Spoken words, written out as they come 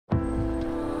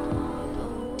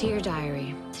Dear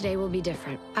Diary, today will be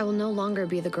different. I will no longer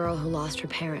be the girl who lost her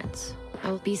parents.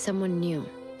 I will be someone new.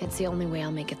 It's the only way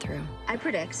I'll make it through. I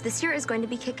predict this year is going to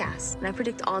be kick-ass. And I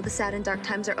predict all the sad and dark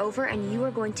times are over and you are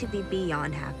going to be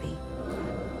beyond happy.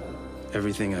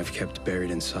 Everything I've kept buried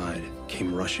inside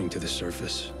came rushing to the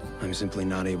surface. I'm simply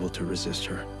not able to resist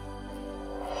her.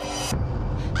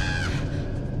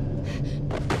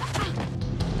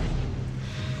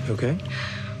 You okay?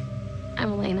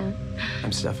 I'm Elena.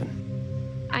 I'm Stefan.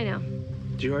 I know.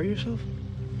 Did you hurt yourself?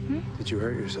 Did you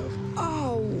hurt yourself?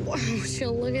 Oh, wow,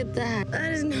 she'll look at that.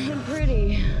 That is not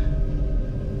pretty.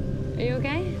 Are you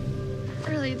okay?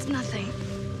 Really, it's nothing.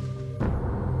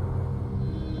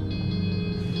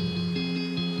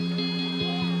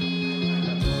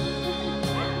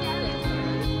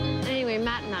 Anyway,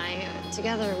 Matt and I,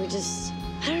 together, we just...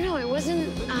 I don't know, it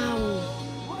wasn't,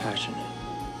 Passionate.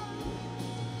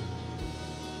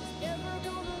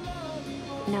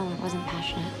 No, it wasn't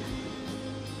passionate.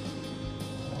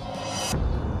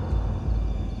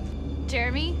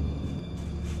 Jeremy?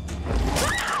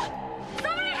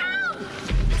 Somebody help!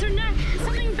 It's her neck.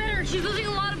 Something bitter. She's losing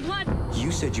a lot of blood.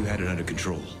 You said you had it under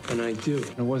control. And I do.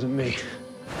 It wasn't me.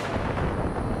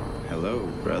 Hello,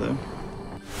 brother.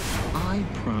 I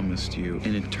promised you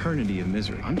an eternity of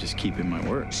misery. I'm just keeping my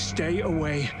word. Stay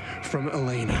away from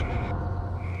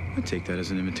Elena. I take that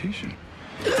as an invitation.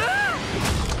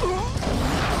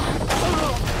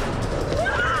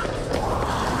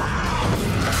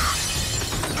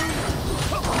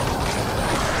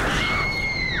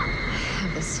 I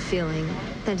have this feeling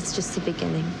that it's just the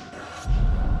beginning.